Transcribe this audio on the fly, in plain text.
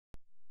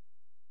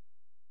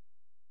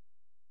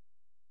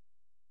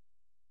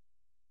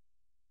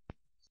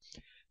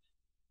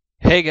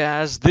Hey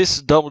guys, this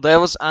is Double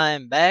Devils. I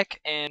am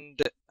back,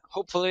 and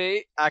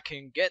hopefully I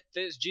can get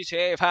this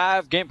GTA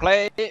 5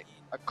 gameplay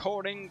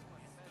according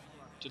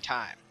to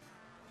time.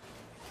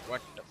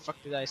 What the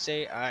fuck did I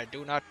say? I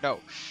do not know.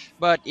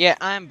 But yeah,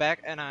 I'm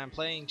back and I'm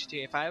playing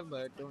GTA 5,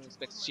 but don't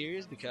expect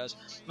serious because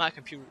my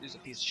computer is a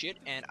piece of shit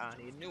and I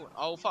need a new one.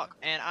 Oh fuck,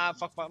 and I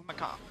fucked up my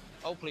car.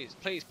 Oh please,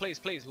 please, please,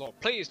 please, Lord,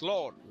 please,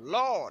 Lord,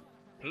 Lord,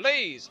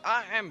 please,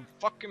 I am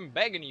fucking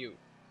begging you,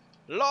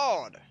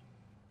 Lord.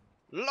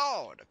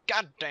 Lord!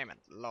 God damn it,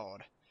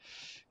 Lord.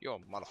 You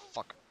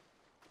motherfucker.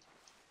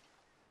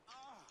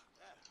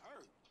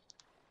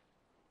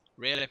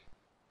 Really?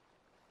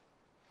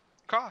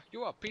 Car,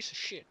 you are a piece of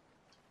shit.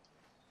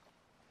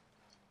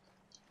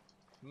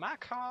 My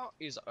car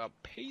is a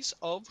piece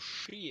of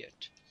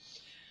shit.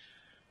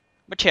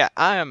 But yeah,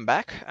 I am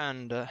back,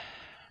 and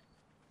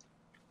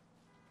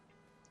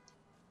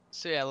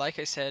so yeah, like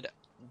I said,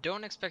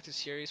 don't expect a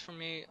series from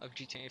me of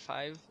GTA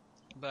 5,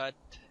 but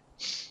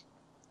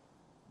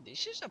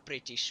this is a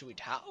pretty sweet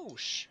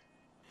house.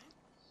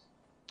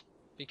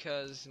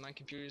 Because my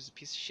computer is a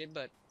piece of shit,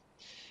 but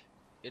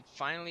it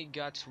finally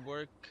got to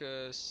work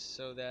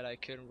so that I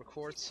could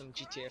record some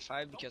GTA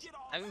 5 because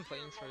I've been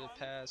playing for the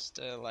past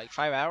like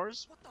 5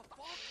 hours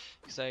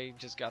because I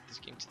just got this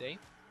game today.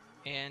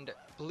 And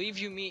believe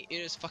you me,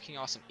 it is fucking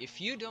awesome. If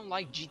you don't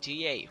like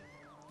GTA,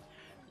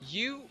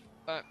 you,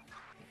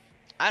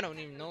 I don't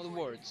even know the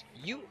words.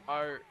 You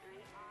are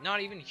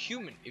not even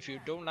human if you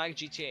don't like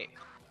GTA.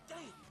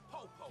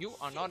 You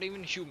are not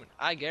even human.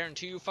 I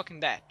guarantee you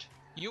fucking that.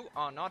 You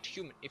are not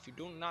human if you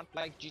do not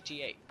like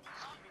GTA.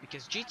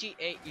 Because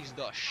GTA is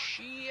the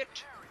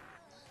shit.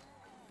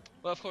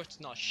 Well, of course it's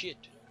not shit.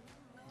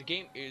 The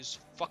game is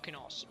fucking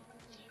awesome.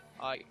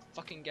 I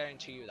fucking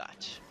guarantee you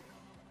that.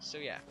 So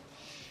yeah.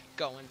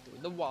 Going through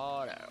the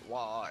water,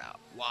 water,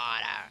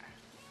 water,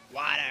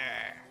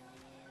 water.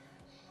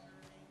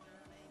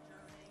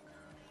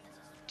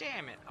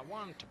 Damn it, I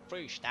wanted to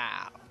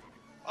freestyle.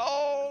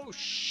 Oh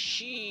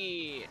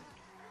shit.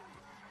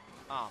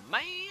 Oh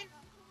man.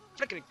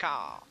 Flickety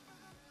car.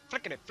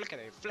 Flickety,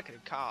 flickety,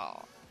 flickety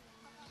car.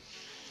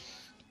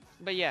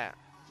 But yeah,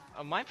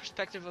 my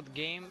perspective of the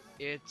game,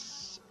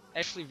 it's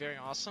actually very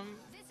awesome.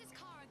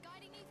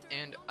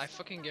 And I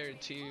fucking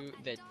guarantee you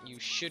that you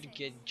should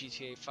get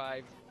GTA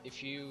 5.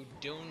 If you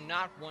do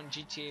not want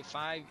GTA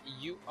 5,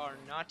 you are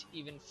not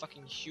even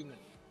fucking human.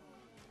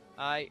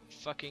 I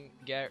fucking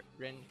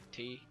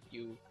guarantee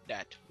you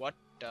that. What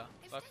the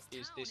fuck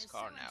is this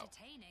car now?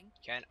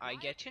 Can I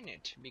get in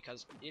it?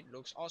 Because it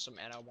looks awesome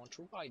and I want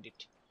to ride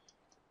it.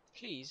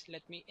 Please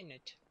let me in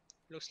it.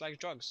 Looks like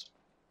drugs.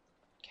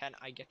 Can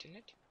I get in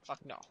it?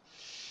 Fuck no.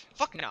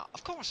 Fuck no.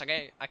 Of course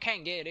I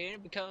can't get in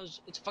it because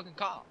it's a fucking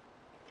car.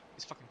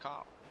 It's a fucking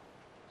car.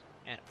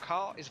 And a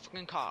car is a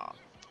fucking car.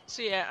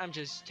 So yeah, I'm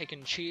just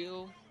taking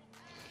chill.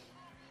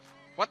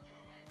 What?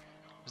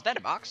 Was that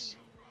a box?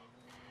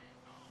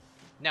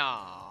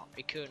 No,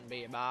 it couldn't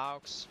be a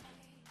box.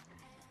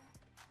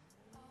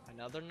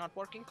 Another not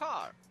working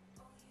car.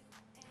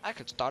 I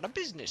could start a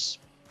business.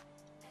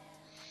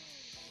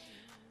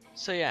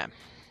 So yeah.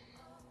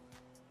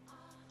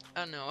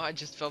 I don't know, I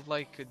just felt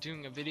like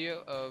doing a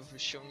video of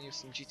showing you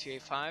some GTA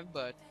 5,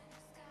 but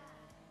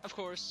of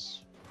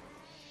course,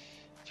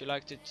 if you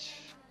liked it,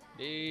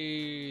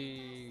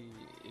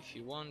 if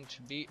you want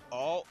to be,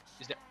 oh,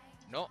 is there,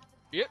 no,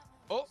 yep,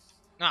 oh,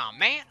 nah,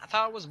 man, I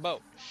thought it was a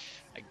boat.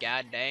 A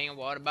goddamn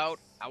water boat.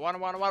 I want a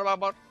water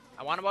boat.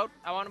 I want a boat.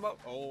 I want a boat.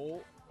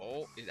 Oh,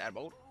 oh, is that a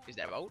boat? Is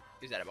that a boat?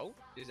 Is that a boat?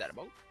 Is that a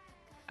boat?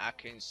 I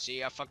can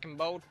see a fucking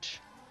boat.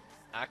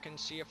 I can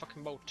see a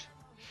fucking boat.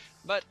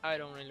 But I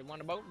don't really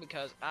want a boat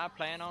because I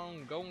plan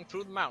on going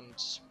through the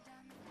mountains.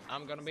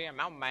 I'm gonna be a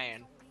mountain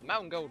man.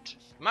 Mountain goat.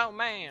 Mountain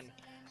man.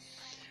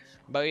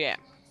 But yeah.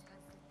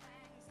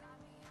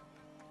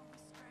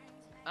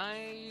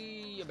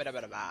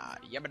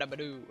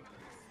 Yabba-dabba-dabba.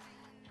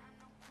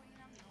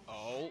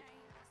 Oh.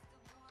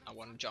 I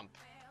want to jump.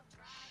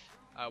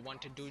 I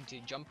want to do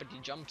the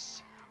jumpity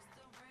jumps.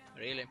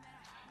 Really?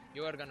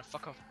 You are gonna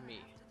fuck off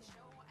me.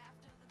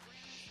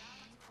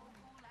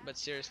 But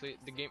seriously,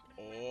 the game.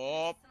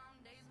 Oh.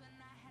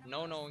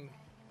 No knowing.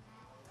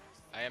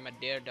 I am a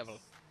daredevil.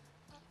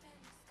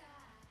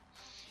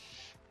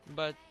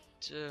 But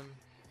to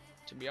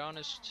be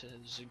honest,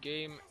 the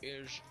game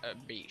is a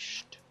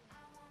beast.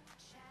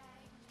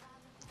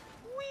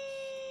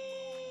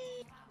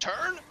 Whee!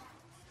 Turn.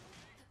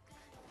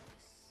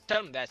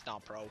 Tell me that's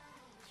not pro.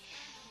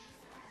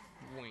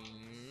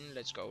 Wing.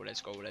 Let's go.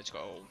 Let's go. Let's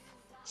go.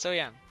 So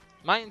yeah,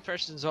 my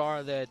impressions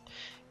are that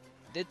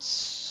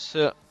it's.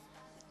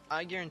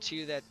 I guarantee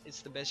you that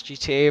it's the best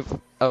GTA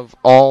of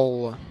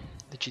all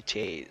the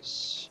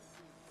GTAs.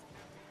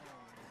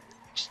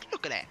 Just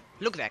look at that.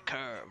 Look at that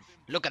curve.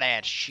 Look at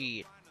that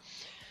shit.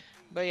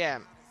 But yeah,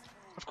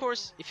 of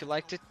course, if you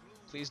liked it,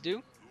 please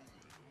do.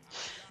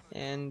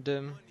 And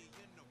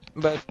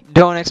but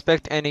don't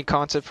expect any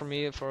content from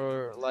me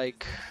for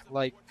like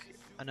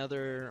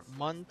another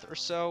month or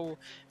so,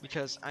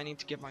 because I need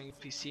to get my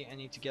PC, I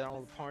need to get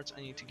all the parts,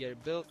 I need to get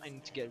it built, I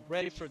need to get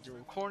ready for the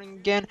recording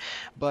again.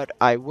 But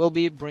I will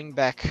be bringing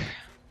back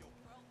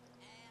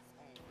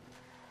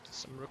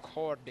some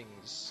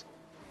recordings.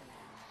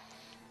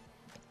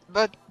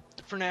 But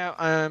for now,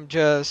 I'm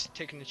just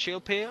taking a chill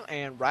pill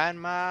and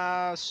riding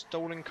my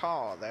stolen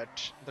car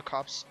that the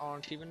cops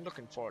aren't even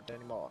looking for it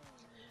anymore.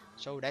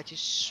 So that is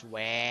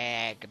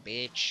swag,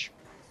 bitch.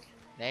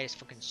 That is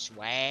fucking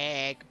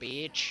swag,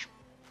 bitch.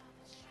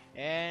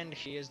 And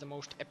here's the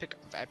most epic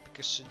of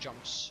epicest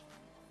jumps.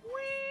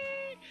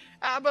 Whee!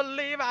 I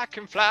believe I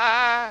can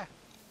fly.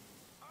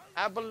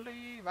 I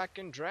believe I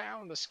can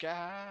drown the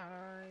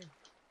sky.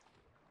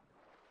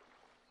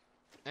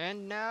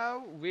 And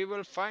now we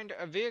will find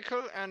a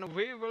vehicle and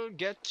we will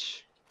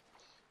get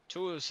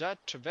to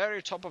that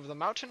very top of the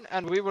mountain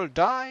and we will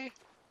die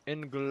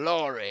in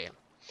glory.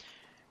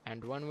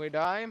 And when we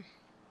die,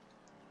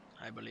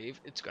 I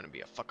believe it's gonna be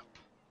a fuck up.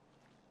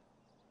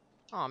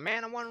 Oh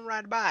man, I wanna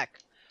ride a bike.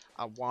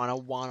 I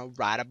wanna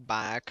ride a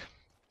bike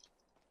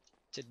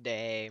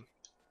today.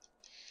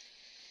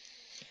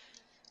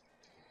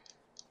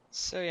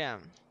 So yeah,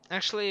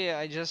 actually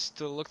I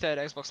just looked at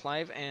Xbox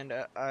Live and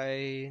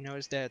I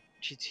noticed that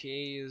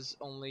GTA is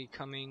only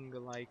coming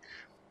like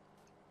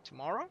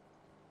tomorrow.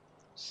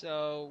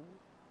 So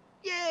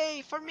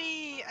yay for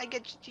me! I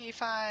get GTA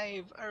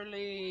 5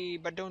 early,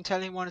 but don't tell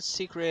anyone it's a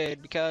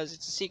secret because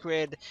it's a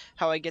secret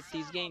how I get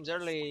these games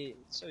early,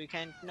 so you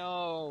can't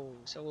know.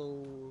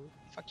 So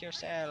fuck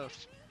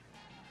yourself.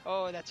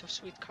 Oh, that's a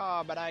sweet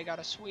car, but I got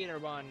a sweeter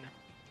one.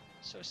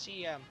 So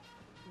see ya,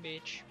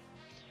 bitch.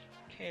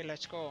 Okay,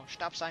 let's go.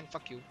 Stop sign,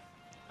 fuck you.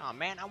 Oh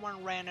man, I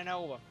want ran and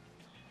over.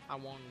 I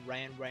want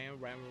ran.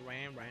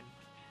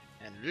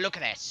 And look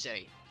at that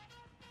city.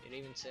 It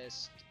even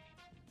says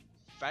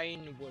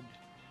fine wood.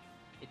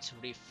 It's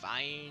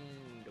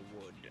refined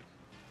wood.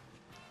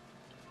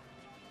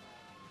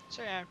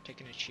 So yeah,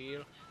 taking a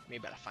chill.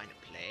 Maybe I'll find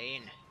a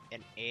plane.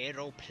 An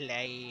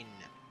aeroplane.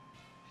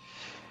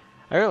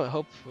 I really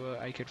hope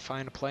I could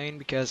find a plane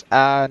because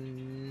I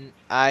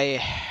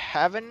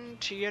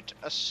haven't yet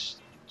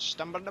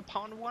stumbled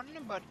upon one,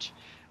 but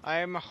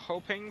I'm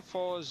hoping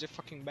for the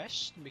fucking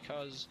best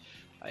because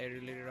I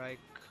really like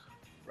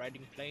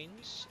riding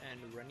planes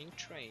and running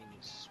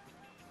trains.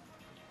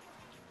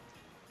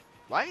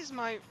 Why is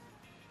my...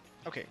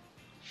 Okay,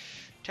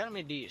 tell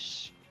me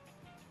this.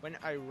 When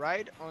I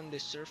ride on the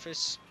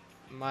surface,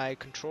 my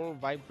control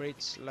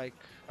vibrates like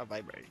a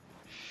vibrator.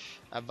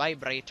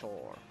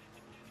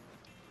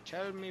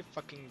 Tell me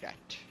fucking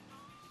that.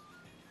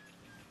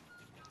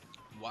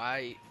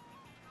 Why?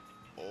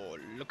 Oh,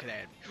 look at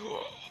that.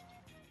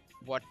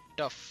 What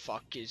the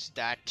fuck is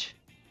that?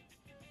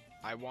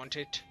 I want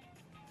it.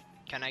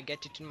 Can I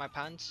get it in my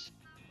pants?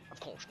 Of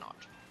course not.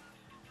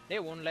 They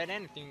won't let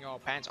anything in your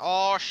pants.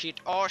 Oh shit,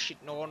 oh shit.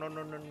 No, no,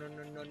 no, no, no,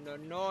 no, no, no,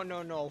 no,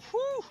 no, no.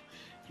 Whew.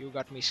 You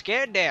got me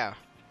scared there.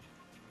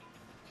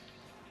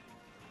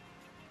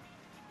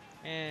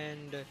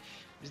 And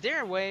is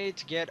there a way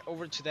to get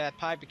over to that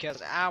pipe?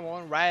 Because I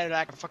won't ride it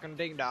like a fucking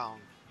ding dong.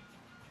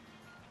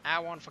 I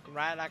want fucking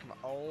ride like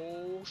a...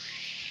 Oh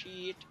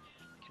shit.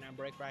 Can I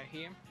break right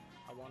here?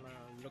 I wanna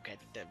look at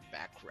the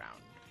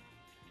background.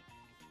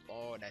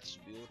 Oh, that's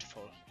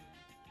beautiful.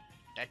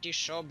 That is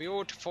so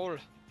beautiful.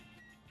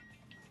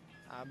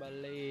 I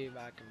believe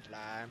I can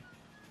fly.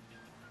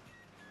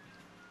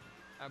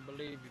 I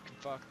believe you can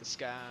fuck the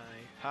sky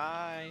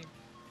high.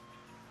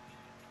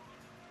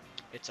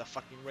 It's a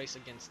fucking race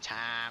against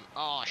time.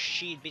 Oh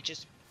shit,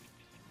 bitches.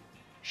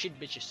 Shit,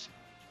 bitches.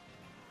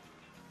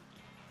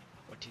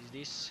 What is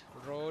this?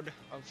 Road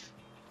of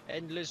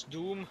endless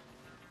doom.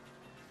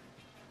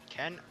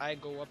 Can I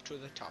go up to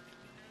the top?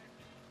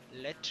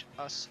 Let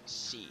us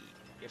see.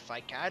 If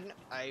I can,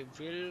 I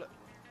will.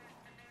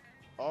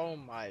 Oh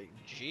my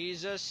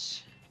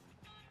Jesus.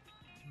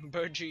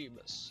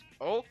 Bejeebus.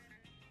 Oh,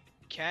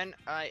 can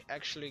I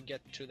actually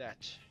get to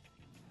that?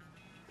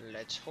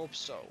 Let's hope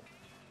so.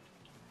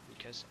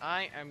 Because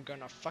I am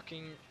gonna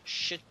fucking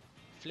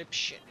flip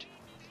shit.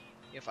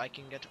 If I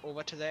can get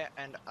over to there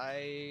and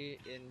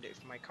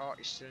if my car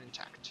is still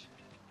intact.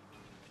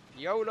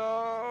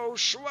 YOLO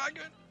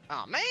Schwagen!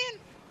 Ah man!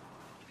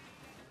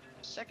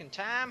 Second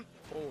time?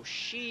 Oh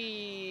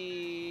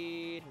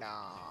shit!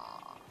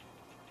 Nah.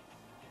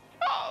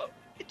 Oh!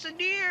 It's a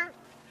deer!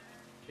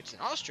 It's an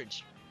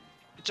ostrich!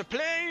 It's a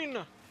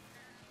plane!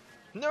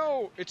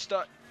 No! It's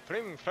the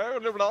flaming flare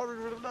blah blah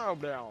blah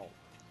blah.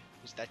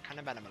 It's that kind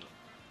of animal.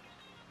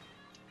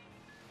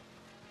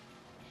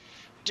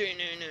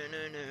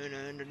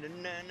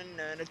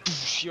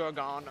 You're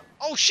gone.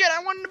 Oh shit,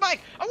 I wanted the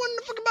bike! I wanted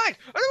the fucking bike!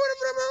 I don't want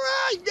to fucking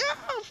bike! Yeah,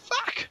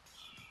 fuck!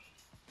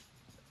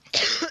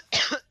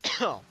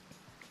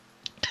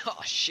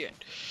 Oh shit.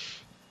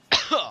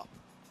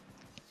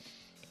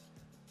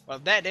 Well,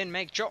 that didn't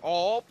make joke.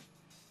 Oh,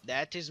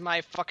 that is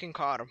my fucking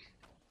car.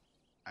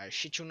 I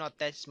shit you not,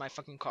 that's my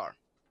fucking car.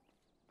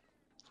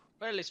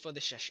 Well, at least for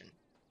this session.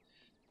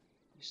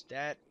 Is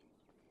that...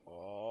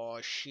 Oh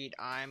shit,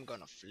 I'm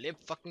gonna flip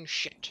fucking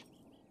shit.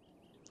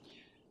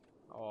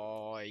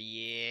 Oh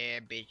yeah,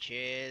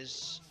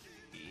 bitches.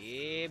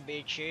 Yeah,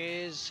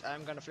 bitches.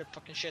 I'm gonna flip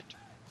fucking shit.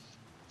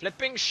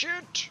 Flipping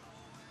shit!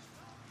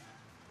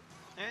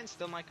 And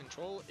still my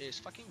control is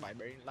fucking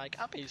vibrating like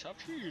a piece of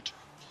shit.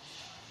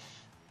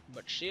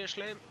 But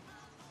seriously,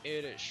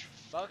 it is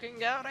fucking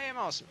goddamn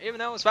awesome. Even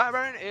though it's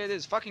vibrating, it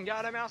is fucking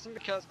goddamn awesome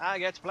because I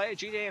get to play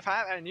GTA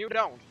 5 and you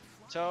don't.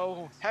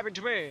 So, happy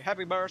to me.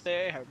 Happy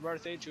birthday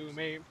to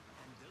me.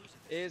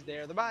 Is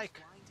there the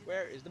bike?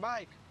 Where is the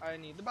bike? I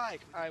need the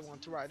bike. I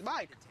want to ride the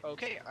bike.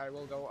 Okay, I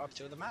will go up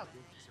to the mountain.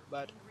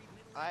 But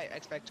I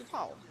expect to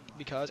fall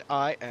because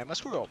I am a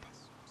screw up.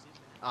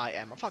 I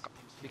am a fuck up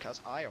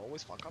because I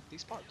always fuck up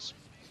these parts.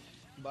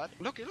 But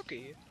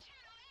looky,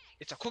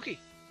 it's a cookie.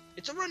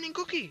 It's a running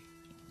cookie.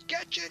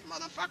 Catch it,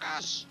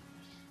 motherfuckers!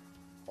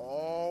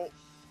 Oh,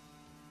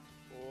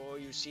 oh,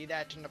 you see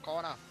that in the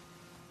corner?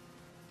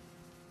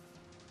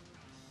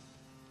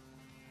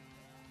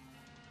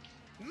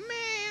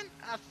 Man,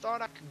 I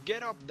thought I could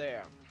get up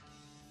there.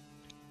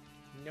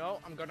 No,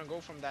 I'm gonna go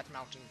from that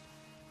mountain.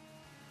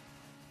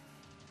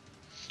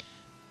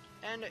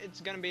 And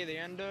it's gonna be the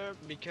ender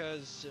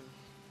because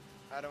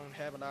I don't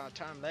have a lot of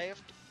time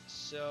left.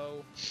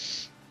 So,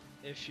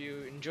 if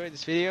you enjoyed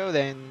this video,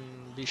 then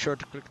be sure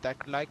to click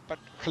that like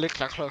button. Click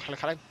that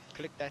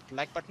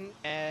like button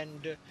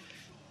and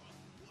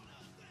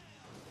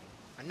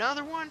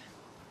another one.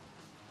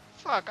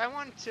 Fuck, I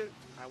want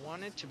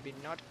it to be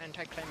not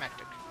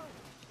anticlimactic.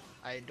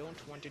 I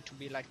don't want it to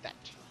be like that.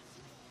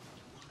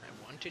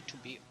 I want it to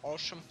be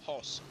awesome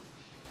pawsome.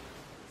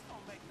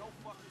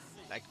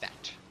 Like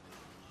that.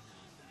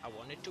 I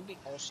want it to be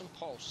awesome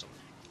pawsome.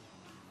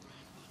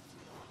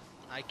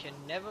 I can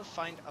never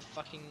find a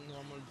fucking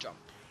normal jump.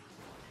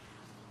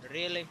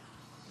 Really?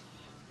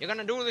 You're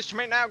gonna do this to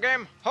me now,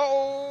 game?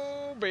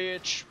 Oh,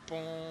 bitch.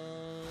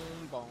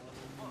 Boom, boom,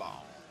 boom.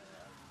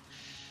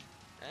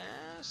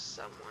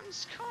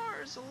 Someone's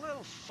car is a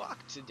little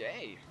fucked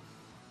today.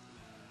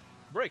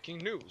 Breaking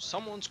news,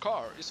 someone's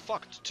car is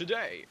fucked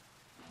today.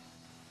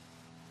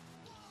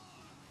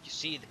 You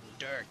see the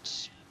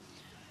dirts.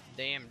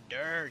 Damn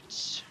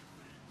dirts.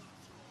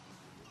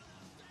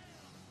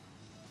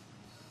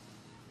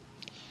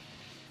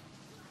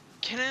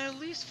 Can I at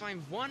least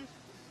find one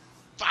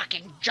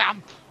fucking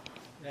jump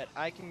that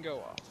I can go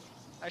off?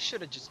 I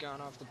should have just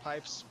gone off the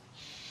pipes.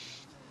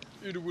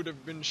 It would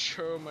have been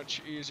so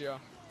much easier.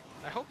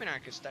 I hope I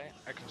can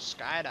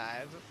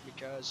skydive,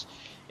 because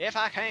if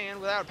I can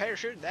without a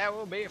parachute, that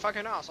will be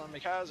fucking awesome,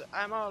 because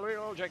I'm a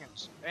little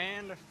chickens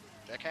and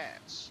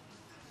jackass.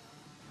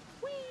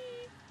 Whee!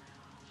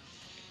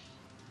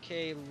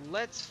 Okay,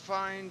 let's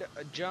find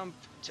a jump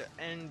to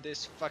end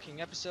this fucking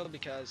episode,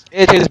 because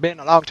it has been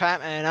a long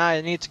time and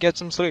I need to get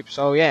some sleep.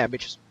 So yeah,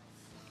 bitches.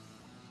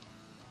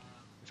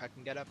 If I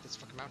can get up this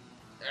fucking mountain.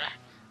 Ugh,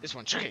 this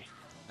one's tricky.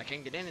 I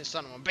can't get in this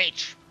son of a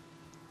bitch.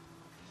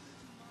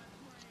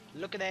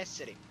 Look at that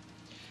city.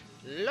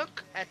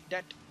 Look at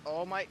that.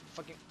 Oh my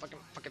fucking.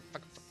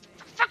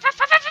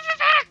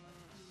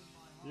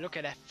 Look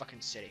at that fucking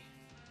city.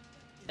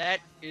 That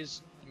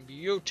is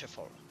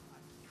beautiful.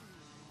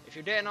 If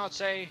you dare not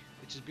say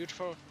it is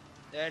beautiful,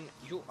 then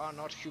you are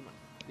not human.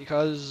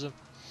 Because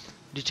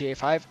GTA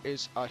 5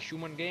 is a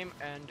human game,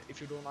 and if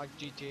you don't like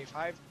GTA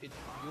 5,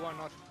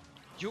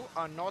 you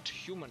are not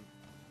human.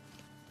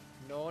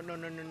 No, no,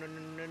 no, no, no, no,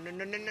 no, no,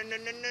 no, no, no, no, no, no,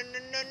 no, no,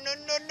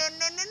 no,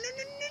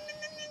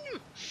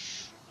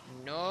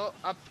 no, no,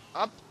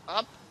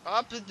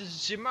 up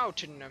the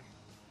mountain.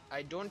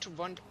 I don't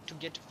want to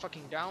get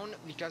fucking down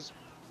because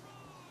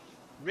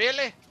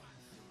really,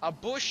 a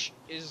bush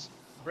is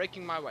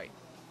breaking my way.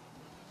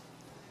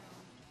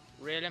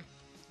 Really,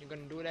 you're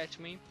gonna do that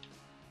to me?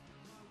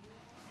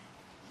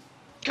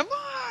 Come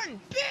on,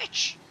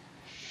 bitch!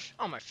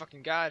 Oh my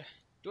fucking god,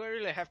 do I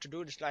really have to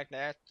do this like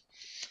that?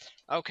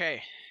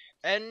 Okay,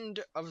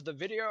 end of the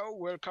video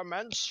will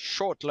commence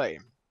shortly.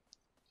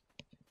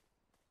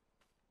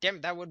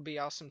 Damn, that would be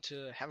awesome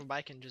to have a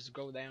bike and just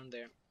go down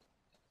there.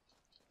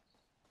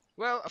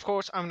 Well, of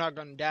course, I'm not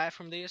gonna die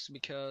from this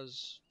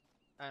because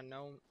I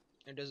know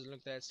it doesn't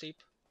look that steep.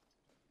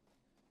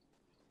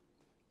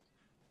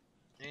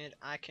 And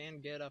I can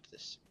get up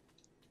this.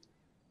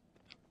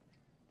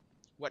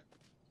 What?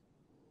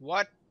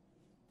 What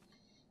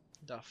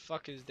the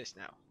fuck is this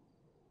now?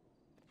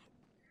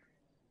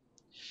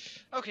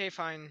 Okay,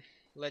 fine.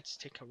 Let's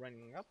take a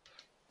running up.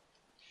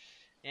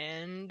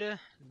 And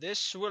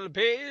this will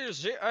be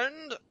the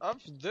end of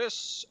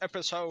this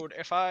episode,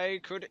 if I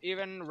could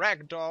even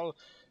ragdoll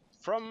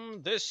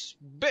from this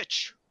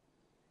bitch.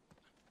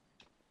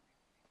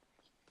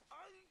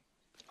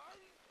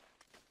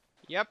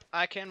 Yep,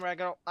 I can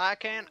ragdoll. I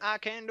can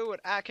do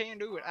it. I can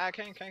do it. I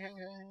can.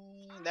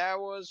 That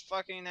was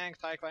fucking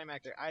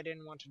anticlimactic. I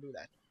didn't want to do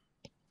that.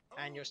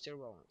 And you're still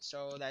rolling,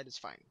 so that is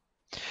fine.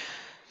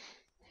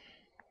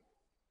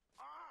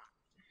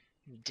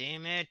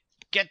 Damn it.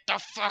 Get the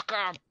fuck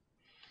up!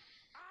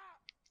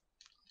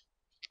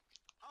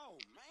 Oh,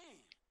 man.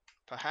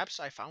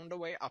 Perhaps I found a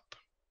way up.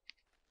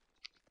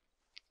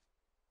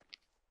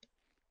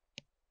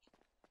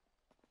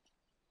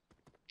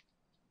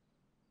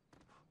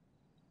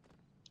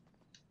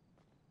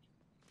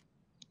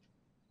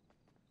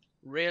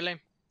 Really?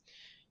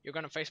 You're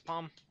gonna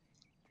facepalm?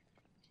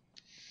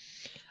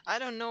 I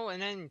don't know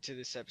an ending to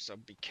this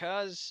episode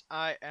because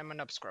I am an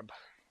upscrub.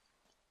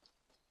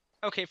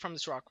 Okay, from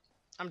this rock.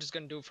 I'm just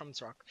gonna do it from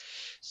this rock.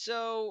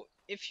 So,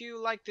 if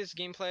you like this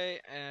gameplay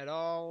at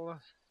all,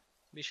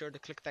 be sure to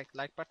click that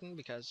like button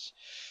because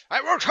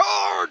I worked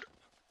hard!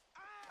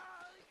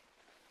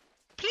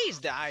 Please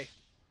die.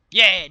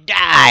 Yeah,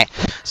 die!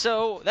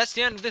 So, that's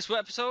the end of this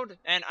episode,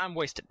 and I'm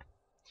wasted.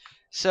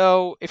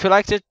 So, if you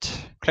liked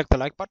it, click the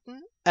like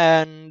button,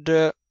 and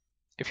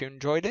if you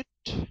enjoyed it,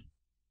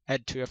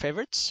 add to your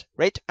favorites,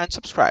 rate, and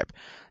subscribe.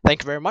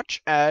 Thank you very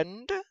much,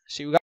 and see you guys.